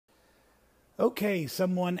Okay,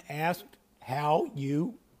 someone asked how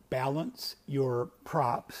you balance your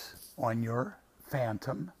props on your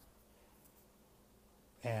Phantom.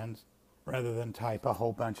 And rather than type a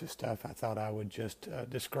whole bunch of stuff, I thought I would just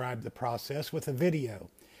describe the process with a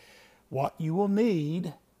video. What you will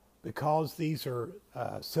need, because these are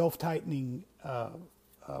self-tightening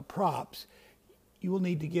props, you will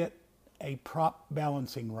need to get a prop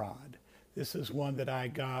balancing rod. This is one that I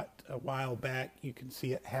got a while back. You can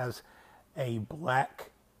see it has a black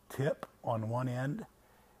tip on one end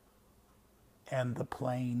and the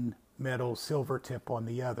plain metal silver tip on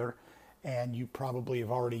the other. And you probably have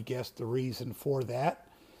already guessed the reason for that.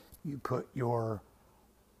 You put your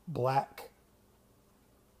black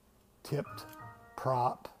tipped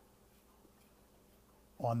prop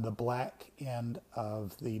on the black end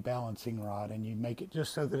of the balancing rod, and you make it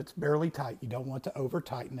just so that it's barely tight. You don't want to over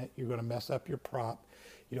tighten it. You're going to mess up your prop.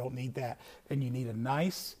 You don't need that. And you need a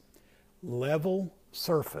nice level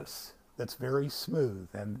surface that's very smooth.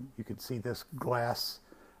 And you can see this glass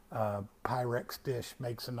Pyrex dish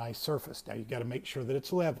makes a nice surface. Now you got to make sure that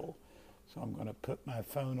it's level. So I'm going to put my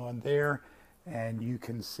phone on there, and you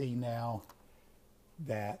can see now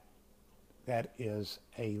that that is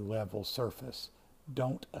a level surface.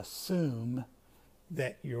 Don't assume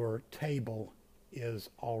that your table is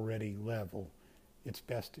already level. It's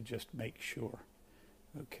best to just make sure.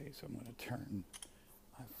 Okay, so I'm going to turn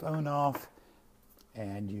my phone off,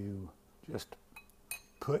 and you just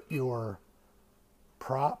put your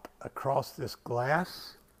prop across this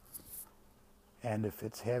glass, and if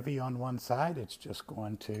it's heavy on one side, it's just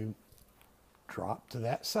going to drop to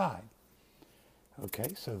that side.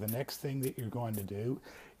 Okay, so the next thing that you're going to do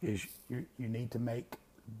is you need to make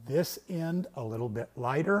this end a little bit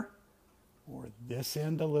lighter or this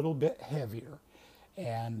end a little bit heavier.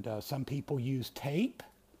 And some people use tape.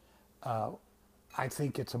 I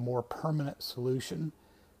think it's a more permanent solution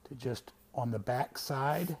to just on the back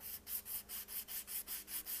side,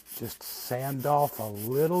 just sand off a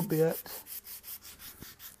little bit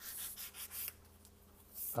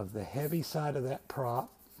of the heavy side of that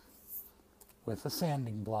prop with a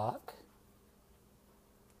sanding block.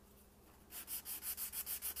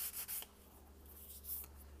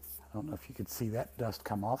 I don't know if you could see that dust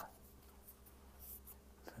come off.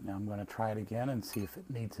 So now I'm going to try it again and see if it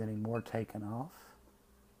needs any more taken off.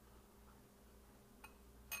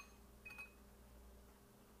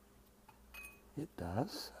 It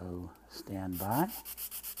does, so stand by.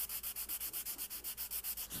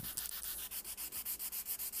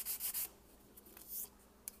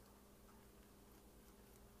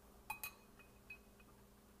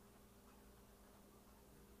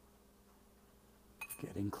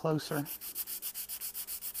 Getting closer.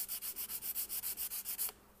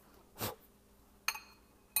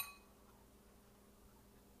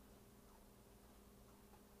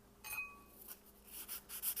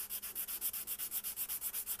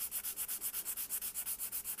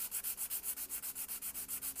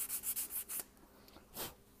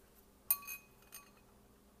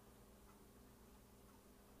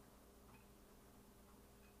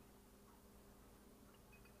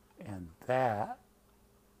 And that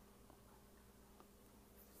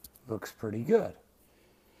looks pretty good.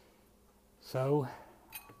 So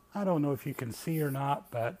I don't know if you can see or not,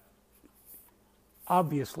 but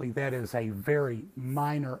obviously that is a very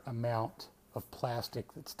minor amount of plastic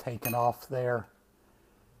that's taken off there.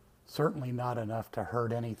 Certainly not enough to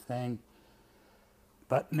hurt anything.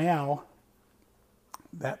 But now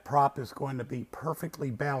that prop is going to be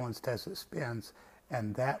perfectly balanced as it spins,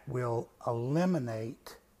 and that will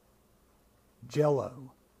eliminate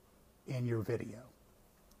jello in your video.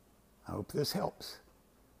 I hope this helps.